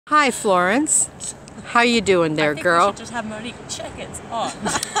Hi, Florence. How you doing there, girl? I think we should just have Monique check it on.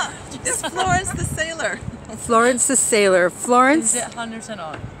 It's Florence the sailor. Florence the sailor. Florence, Is it 100%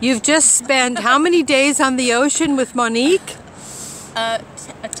 on? you've just spent how many days on the ocean with Monique? A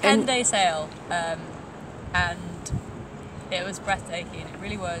 10-day sail, and it was breathtaking. It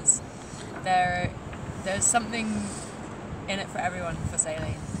really was. There's something in it for everyone for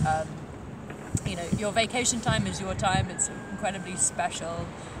sailing. You know, your vacation time is your time. It's incredibly special.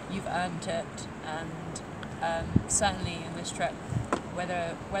 You've earned it, and certainly in this trip,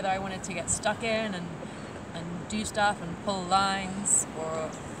 whether I wanted to get stuck in and do stuff and pull lines, or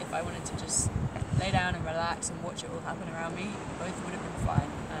if I wanted to just lay down and relax and watch it all happen around me, both would have been fine.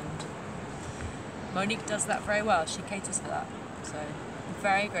 And Monique does that very well. She caters for that, so I'm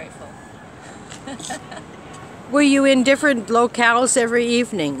very grateful. Were you in different locales every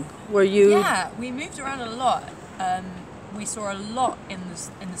evening? Were you? Yeah, we moved around a lot. We saw a lot in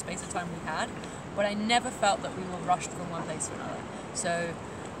the space of time we had, but I never felt that we were rushed from one place to another. So,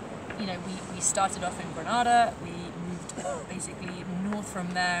 you know, we started off in Grenada. We moved basically north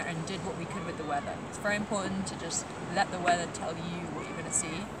from there and did what we could with the weather. It's very important to just let the weather tell you what you're going to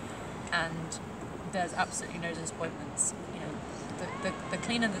see, and there's absolutely no disappointments. You know, the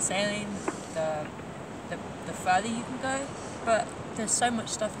cleaner the sailing, the further you can go, but there's so much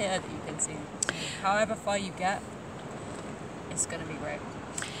stuff here that you can see. However far you get, it's going to be great.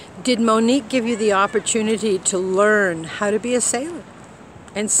 Did Monique give you the opportunity to learn how to be a sailor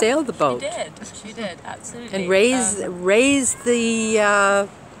and sail the boat? She did, absolutely. And raise the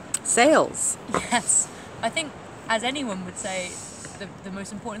sails. Yes. I think, as anyone would say, the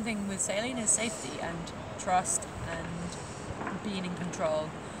most important thing with sailing is safety and trust and being in control.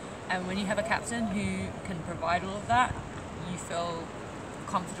 And when you have a captain who can provide all of that, you feel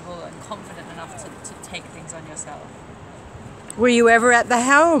comfortable and confident enough to take things on yourself. Were you ever at the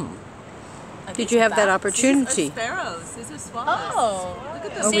helm? Did you have that opportunity? These are sparrows. These are swallows. Oh,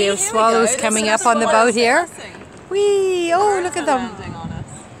 Look at Oh, this. we have swallows coming up on the boat here. Whee! Oh, look at them. Landing on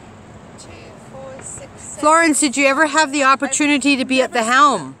us. 2, 4, 6, 7. Florence, did you ever have the opportunity to be at the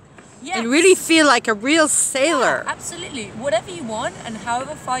helm? yes. And really feel like a real sailor? Absolutely. Whatever you want and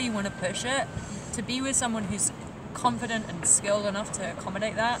however far you want to push it, to be with someone who's confident and skilled enough to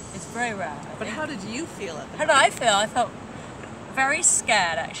accommodate that is very rare. But how did you feel it? How did I feel? I felt very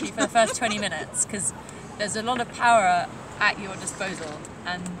scared actually for the first 20 minutes, because there's a lot of power at your disposal,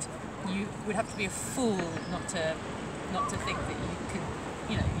 and you would have to be a fool not to think that you could,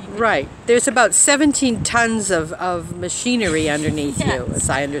 you know. You could. Right. There's about 17 tons of machinery underneath you, Yes. as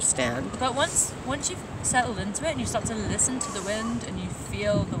I understand. But once you've settled into it and you start to listen to the wind and you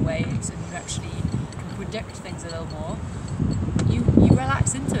feel the waves and you actually can predict things a little more, you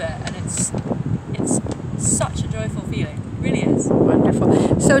relax into it, and it's such a joyful feeling. It really is.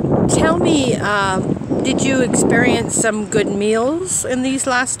 Wonderful. So tell me, did you experience some good meals in these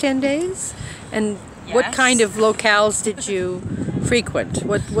last 10 days? And what Yes. kind of locales did you frequent?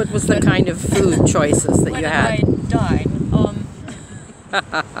 What was the kind of food choices that When you did had? I dine?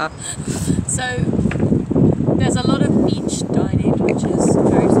 So there's a lot of beach dining, which is a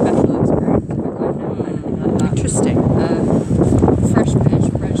very special experience. I know like that. Interesting. Fresh fish,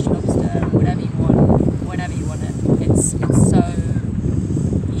 fresh lobster, whatever you want, whenever you want it. It's so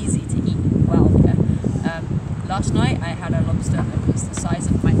easy to eat well here. Last night I had a lobster that was the size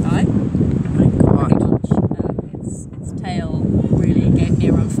of my thigh. My God. Pretty much. Its tail really gave me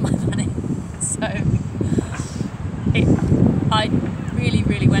a run for my money. So I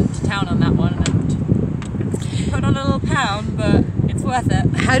really went to town on that one and put on a little pound, but it's worth it.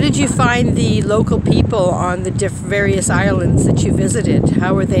 How did you find the local people on the various islands that you visited?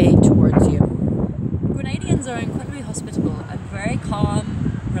 How were they towards you? Grenadians are incredibly hospitable and very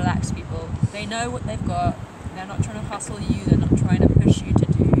calm, relaxed people. They know what they've got. They're not trying to hustle you. They're not trying to push you to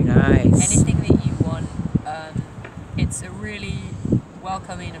do Nice. anything that you want. It's a really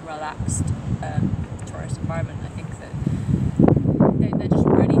welcoming and relaxed tourist environment. I think that they're just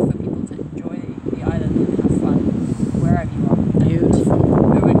ready for people to enjoy the island and have fun wherever you are. Beautiful.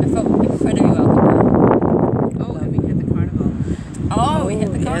 I felt incredibly welcome. Oh, and we hit the carnival. Oh, we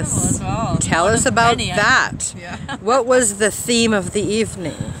hit the carnival yes. as well. Tell One us of about many, that. Yeah. What was the theme of the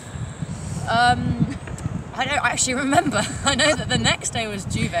evening? I don't actually remember. I know that the next day was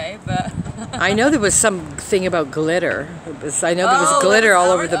Juve, but I know there was something about glitter. I know there was glitter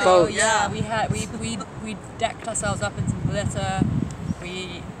all over the boat. Yeah, we decked ourselves up in some glitter.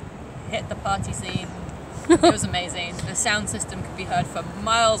 We hit the party scene. It was amazing. The sound system could be heard from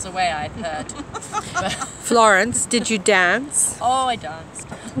miles away, I've heard. Florence, did you dance? Oh, I danced.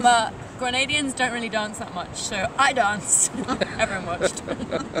 But Grenadians don't really dance that much, so I danced. Everyone watched.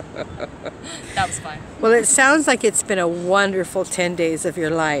 That was fine. Well, it sounds like it's been a wonderful 10 days of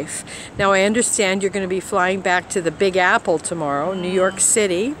your life. Now, I understand you're going to be flying back to the Big Apple tomorrow, New York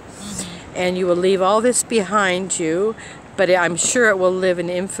City, and you will leave all this behind you, but I'm sure it will live in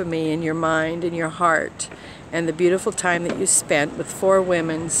infamy in your mind, in your heart, and the beautiful time that you spent with 4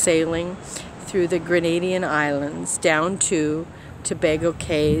 women sailing through the Grenadian Islands down to Tobago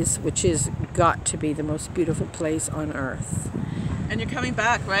Cays, which is got to be the most beautiful place on earth. And you're coming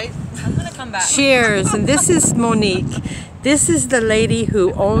back, right? I'm gonna come back. Cheers. And this is Monique. This is the lady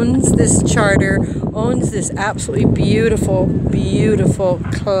who owns this charter, owns this absolutely beautiful, beautiful,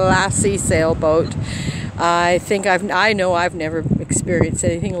 classy sailboat. I know I've never experienced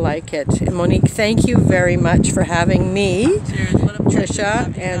anything like it. And Monique, thank you very much for having me, Cheers. What a pleasure to Trisha, have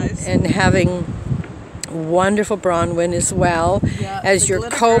you guys. and having wonderful Bronwyn as well as the your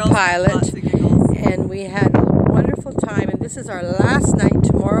glitter girls had co-pilot. lots of giggles. And we had a wonderful time, and this is our last night.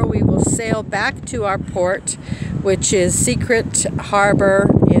 Tomorrow we will sail back to our port, which is Secret Harbor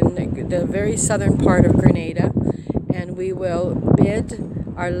in the very southern part of Grenada, and we will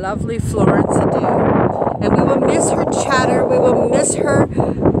bid our lovely Florence adieu, and we will miss her chatter, we will miss her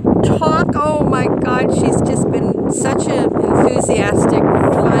talk. Oh my God, she's just been such an enthusiastic,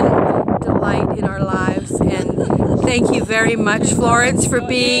 fun delight in our lives, and thank you very much, Florence, for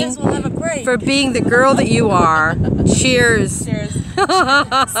being the girl that you are. Cheers. Cheers. Here's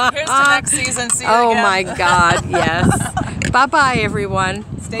to next season. See you Oh again. my God, yes. Bye-bye, everyone.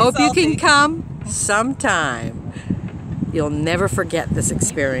 Stay Hope you salty. can come sometime. You'll never forget this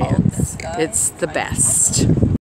experience. It's the best.